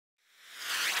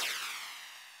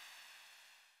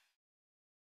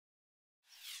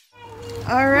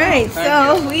All right,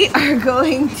 so we are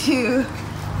going to.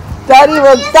 Daddy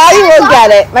will get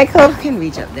it. My cove can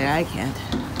reach up there. I can't.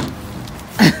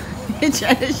 You're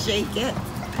trying to shake it.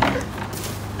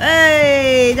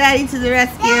 Hey, Daddy to the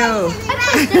rescue.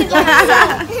 I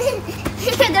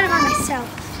did it by myself.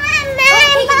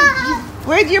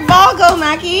 Where'd your ball go,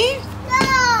 Mackie?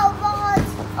 No, balls.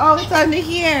 Oh, it's under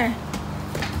here.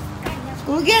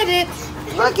 Go get it.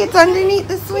 Look, it's underneath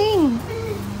the swing.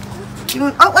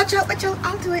 Oh, watch out, watch out.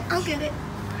 I'll do it. I'll get it.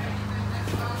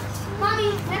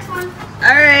 Mommy, next one.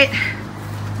 All right.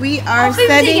 We are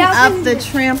setting up the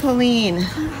trampoline.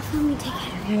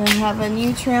 We're going to have a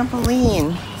new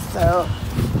trampoline. So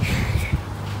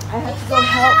I have to go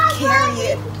help carry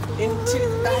it into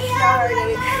the backyard.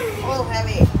 And it's so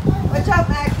heavy. Watch out,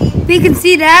 Mackie. We can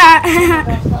see that.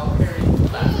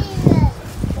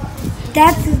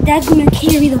 That's going to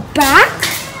carry the back.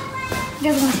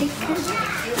 That's going to take care of it.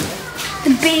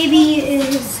 The baby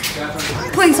is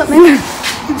putting something in there.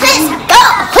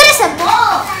 Put us a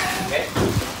ball.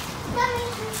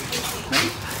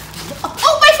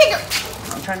 Oh, my finger.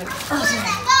 I'm trying to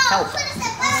help.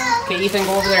 Okay, Ethan,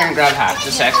 go over there and grab Hatch.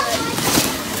 A sec.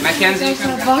 Mackenzie.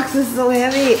 The box is so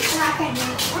heavy.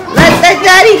 Let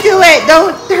Daddy do it.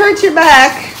 Don't hurt your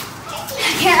back.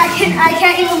 I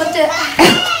can't even lift it.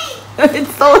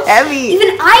 It's so heavy.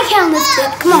 Even I can't lift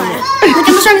it. Come on. Look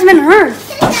how much time it's been hurt.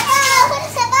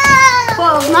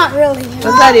 Well, not really.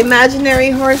 Was that imaginary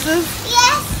horses?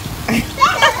 Yes.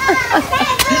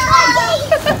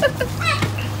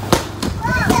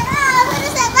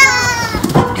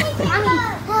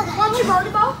 Want your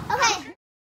volleyball? Okay.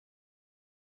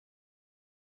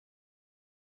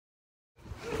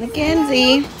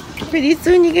 Mackenzie, pretty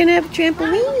soon you're gonna have a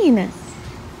trampoline,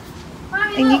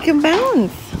 and you can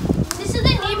bounce. This is the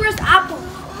neighbor's apple.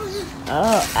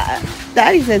 Oh,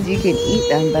 Daddy says you can eat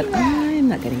them, but I'm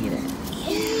not gonna eat it.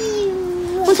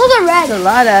 What's all the red? It's a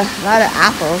lot of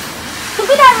apples. Look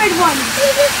at that red one.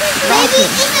 Maybe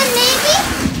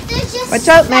there's just. Watch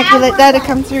out, Mackie. Let Daddy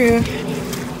come through. Maybe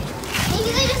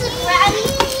there's just a red.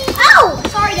 Oh,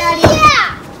 sorry, Daddy.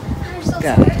 Yeah. I'm so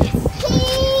sorry.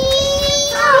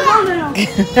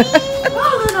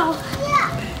 Oh, no.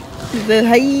 She said,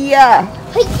 "Hiya."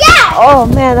 Oh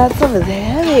man, that stuff is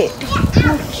heavy.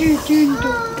 What you doing to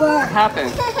What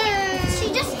happened? She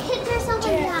just hit herself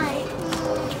and died.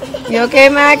 You okay,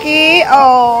 Mackie?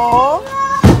 Oh.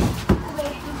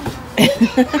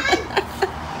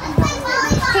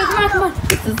 Come on.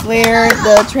 This is where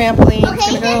the trampoline is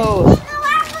gonna go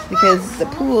because the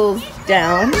pool's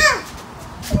down.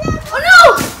 Oh no!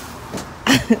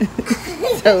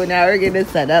 So now we're gonna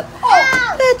set up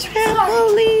the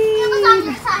trampoline.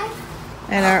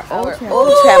 And our old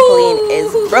trampoline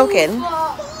is broken.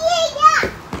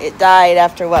 It died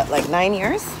after what, like 9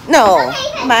 years? No,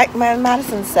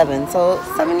 Madison's 7. So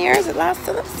 7 years. It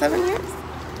lasted 7 years.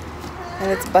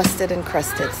 And it's busted and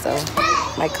crusted. So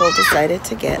Michael decided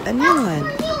to get a new one.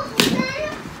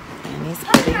 And he's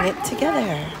putting it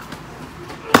together.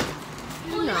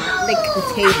 Like the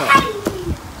table.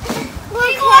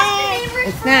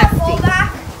 It's nasty.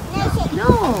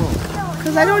 No,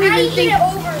 because I don't even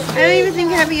think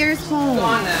Javier's home. Go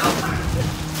on now.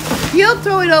 He'll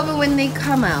throw it over when they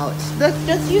come out. Let's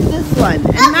just use this one.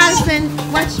 And Madison,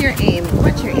 what's your aim?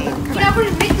 What's your aim? Come Yeah, we're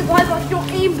gonna make the volleyball. You don't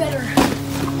aim better.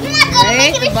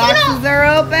 Right, the boxes are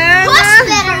open.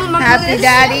 Happy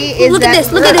Daddy is Look at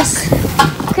this. Look at this.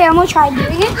 Okay, I'm gonna try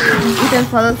doing it. Ethan,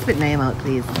 follow spit name out,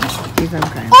 please. Ethan,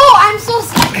 okay. Oh, I'm so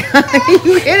sick.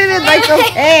 You hit it in like a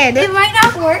head. It might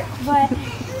not work, but.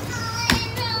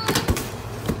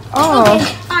 Oh.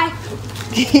 Okay, bye.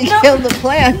 He killed the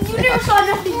plant. You never saw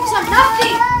nothing. You saw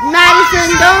nothing. Madison,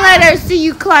 don't let her see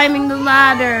you climbing the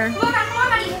ladder. Come on,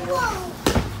 Maddie.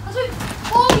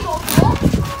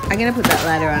 I'm gonna put that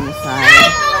ladder on the side.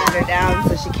 Let her down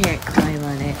so she can't climb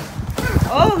on it.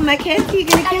 Oh, Mackenzie, you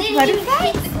gonna catch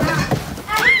butterflies?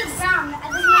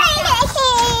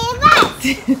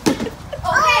 Okay,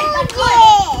 that's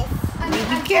good.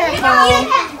 Be careful.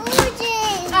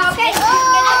 Okay,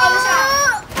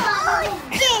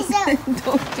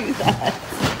 Don't do that.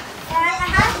 It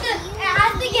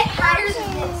has to get higher than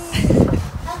this.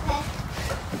 Okay.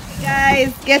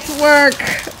 Guys, get to work.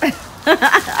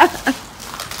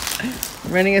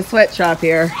 Running a sweatshop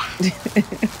here.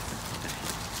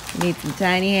 Need some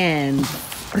tiny hands.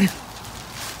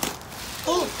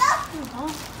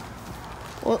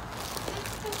 Well,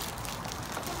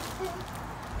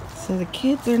 so the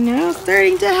kids are now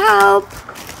starting to help.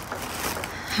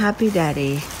 Happy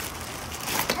Daddy.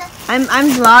 I'm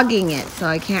vlogging it, so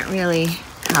I can't really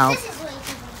help.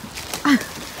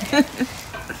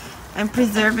 I'm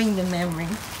preserving the memory.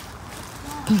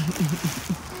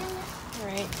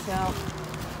 Alright, so.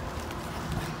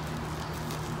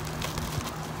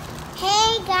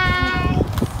 Hey guys.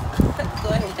 Go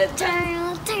ahead.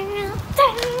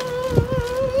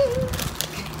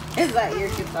 Is that your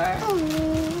guitar?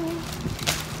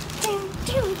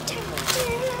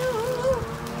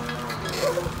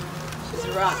 She's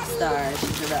a rock star.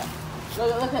 She's a rock.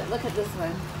 Look at this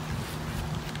one.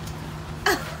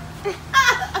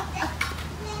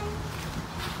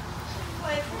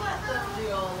 Like, what the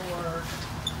real work?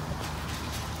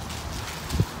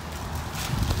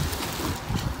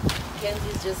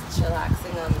 Kenzie's just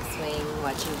chillaxing on the swing,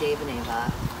 watching Dave and Ava.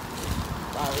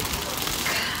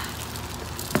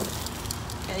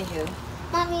 Anywho,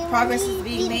 Mommy, progress is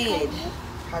being made.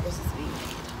 Progress is being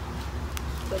made.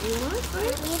 What do you want?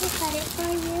 Want me to cut it for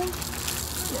you?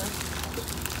 Yeah.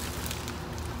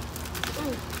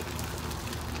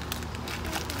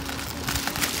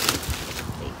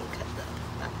 So you can cut the.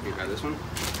 You got this one?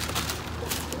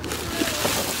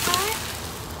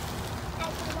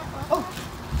 Oh,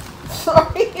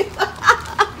 sorry.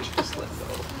 Just let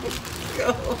go. Go.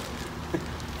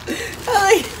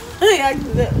 I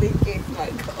accidentally kicked my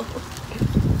goal.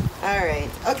 All right.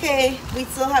 Okay. We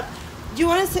still have. Do you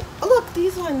want to say? Oh, look,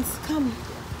 these ones. Come.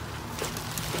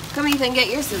 Come, Ethan. Get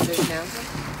your scissors now.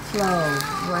 Slow.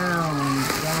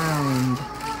 Round.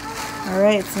 All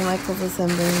right. So Michael's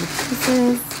assembling the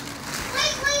pieces.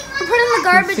 Put it in the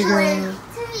garbage Figure lid. out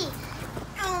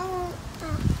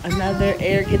another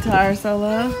air guitar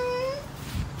solo.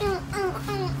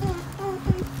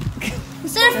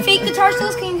 Instead of fake guitar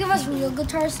solos, can you give us real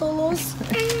guitar solos?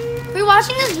 We were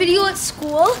watching this video at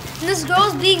school, and this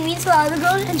girl was being mean to the other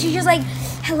girl, and she's just like,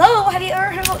 "Hello, have you ever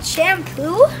heard about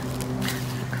shampoo?"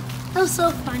 That was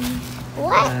so funny.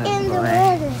 What in the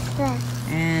world is that?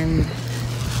 And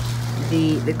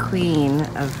the queen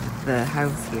of the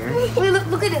house here. Wait,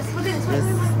 look at this.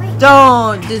 Wait.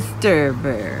 Don't disturb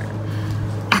her.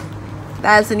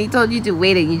 That's when he told you to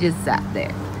wait and you just sat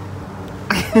there.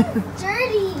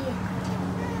 Dirty.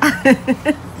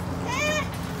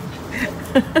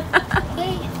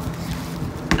 Hey.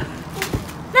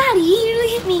 Maddie, you nearly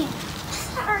hit me.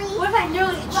 Sorry. What if I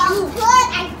nearly hit you? Good,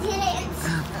 I didn't.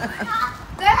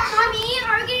 Mommy,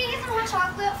 are we gonna get some hot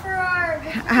chocolate for our...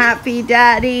 Happy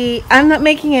Daddy. I'm not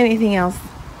making anything else.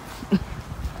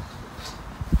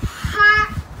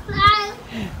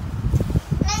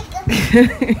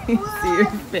 See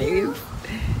your face?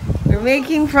 We're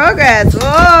making progress.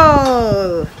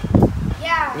 Whoa!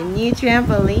 Yeah. The new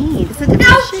trampoline. It's a different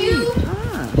Ouch, shape. you.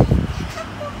 Ah,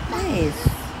 nice.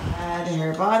 Add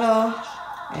her bottle,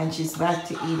 and she's back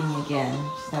to eating again.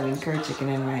 She's having curd chicken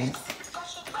and rice,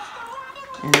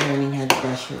 and learning how to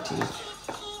brush her teeth.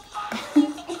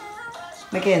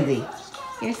 Mackenzie,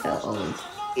 you're so old.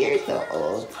 You're so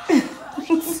old.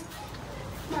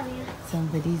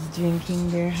 Somebody's drinking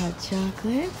their hot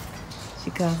chocolate.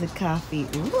 She calls it coffee.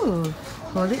 Ooh,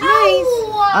 hold it nice.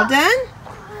 All done?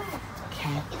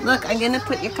 Okay. Look, I'm gonna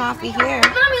put your coffee here.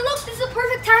 Mommy, look, this is the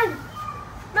perfect time.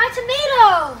 My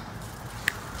tomato.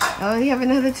 Oh, you have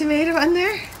another tomato on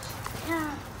there?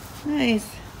 Yeah. Nice.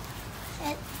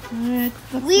 It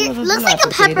looks like a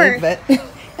pepper. But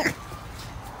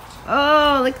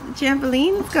oh, look, the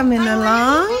trampoline's coming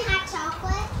along. Hot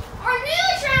chocolate. Our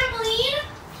new trampoline.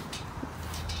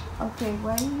 Okay,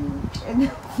 why are you in the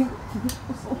world?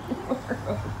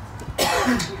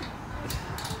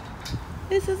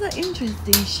 This is an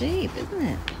interesting shape, isn't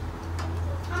it?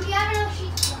 You have enough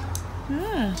sheets.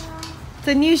 Ah. It's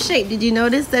a new shape. Did you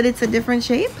notice that it's a different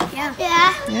shape? Yeah.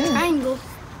 Yeah. Triangle.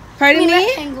 Pardon me?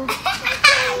 Rectangle.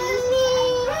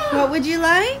 What would you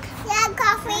like? Yeah,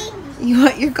 coffee. You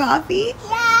want your coffee?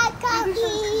 Yeah, coffee.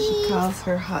 She calls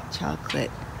her hot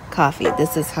chocolate coffee.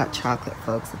 This is hot chocolate,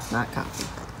 folks. It's not coffee.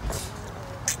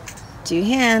 2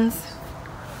 hands.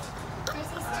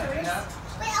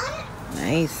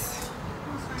 Nice.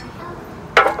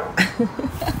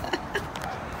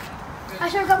 I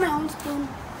should have got my own spoon.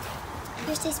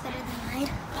 Yours tastes better than mine.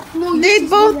 No, They're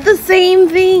both the same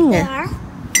thing. They are.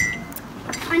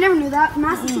 I never knew that.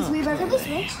 Master tastes way better. Can we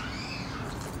switch?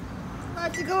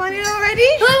 Want to go on it already?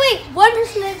 Wait. One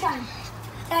person at a time.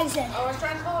 Daddy said. Oh, I was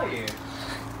trying to call you.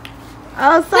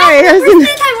 Oh, sorry. No,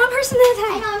 one person at a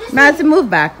time. Madison, move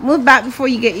back. Move back before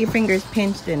you get your fingers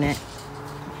pinched in it.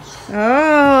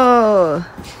 Oh.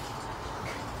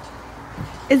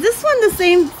 Is this one the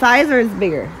same size or is it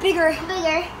bigger? Bigger.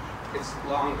 It's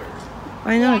longer.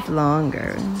 I know it's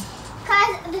longer.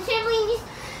 Because the trampoline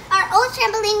our old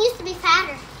trampoline used to be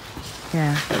fatter.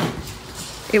 Yeah.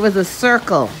 It was a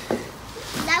circle.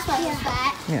 That's why it was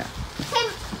fat. Yeah. Okay,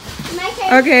 my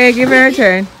turn. Okay, give her a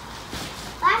turn.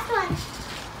 Last one.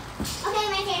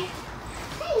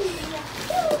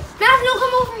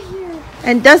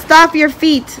 And dust off your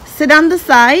feet. Sit on the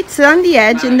side, sit on the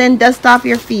edge, and then dust off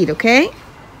your feet, okay?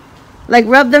 Like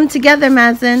rub them together,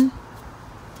 Mazen.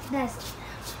 That's.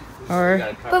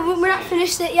 Or. But we're not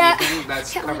finished it yet.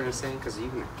 That's covered in sand because you.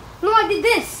 No, I did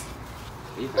this.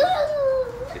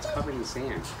 It's covered in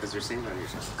sand because there's sand on your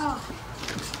side. Oh.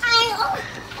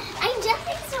 I'm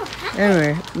jumping so high.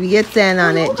 Remember, we get sand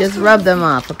on it. Just rub them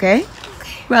off, okay?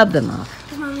 Rub them off.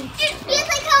 It's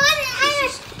like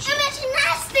I'm at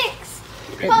gymnastics.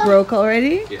 It broke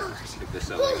already? Yeah, there's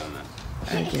something on that.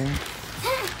 Okay.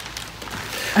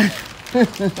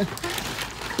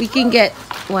 We can get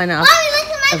one off Mommy, look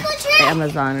at my foot trick.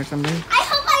 Amazon or something. I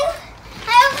hope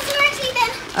it's working then.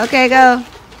 Okay, go.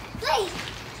 3,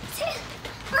 2,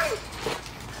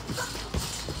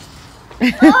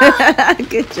 1.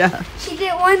 Good job. She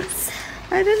did it once.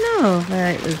 I don't know,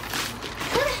 but it was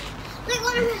Like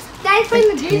one of those. Daddy's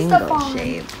putting the green stuff tingle on.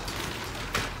 shape.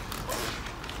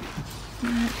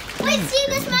 Wait, see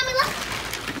this, Mommy? Look.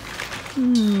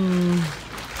 Hmm.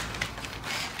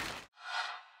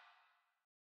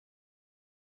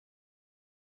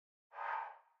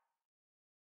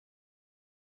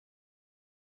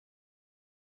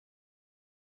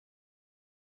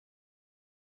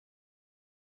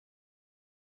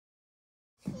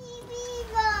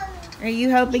 Are you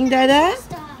helping Dada?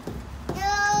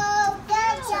 No,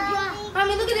 that's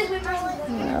Mommy, look at this.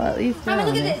 Well, at least Mommy,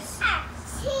 look on at it. this.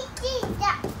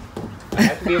 I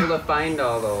have to be able to find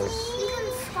all those.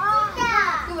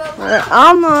 We're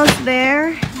almost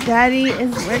there. Daddy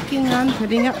is working on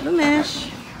putting up the mesh.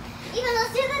 Even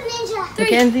let's do the ninja.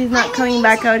 Mackenzie's not coming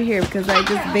back out here because I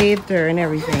just bathed her and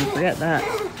everything. Forget that.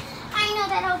 I know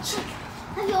that old chick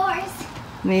of yours.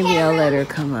 Maybe I'll let her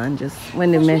come on just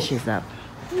when the mesh is up.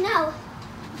 No.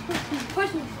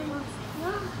 Push me.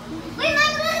 Wait,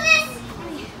 Mom, look at this.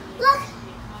 Look.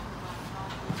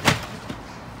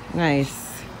 Nice.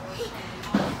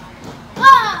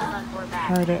 Whoa.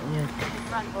 How'd it work?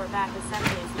 Front or back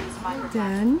assembly is these fiber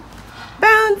Done.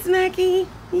 Bounce, Mackie!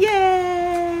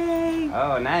 Yay!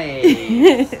 Oh,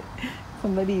 nice.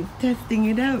 Somebody's testing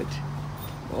it out.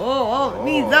 Oh,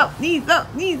 knees up, knees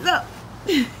up, knees up.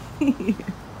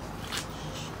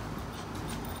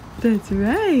 That's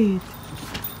right.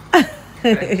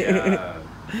 Good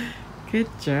job. Good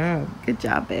job. Good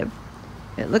job, babe.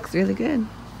 It looks really good.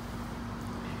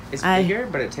 It's bigger,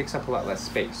 but it takes up a lot less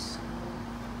space.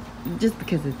 Just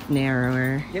because it's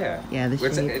narrower. Yeah. Yeah, the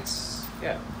shape. It's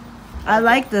yeah. I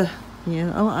like the,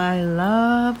 I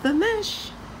love the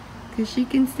mesh. Because she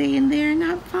can stay in there and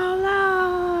not fall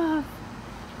off.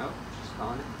 Oh, she's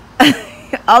calling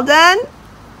it. All done?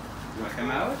 You want to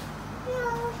come out?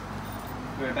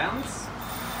 You want to bounce?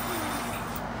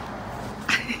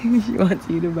 She wants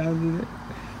you to bounce in it.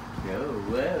 Whoa,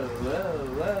 whoa, whoa,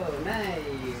 whoa,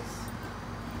 nice.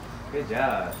 Good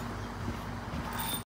job.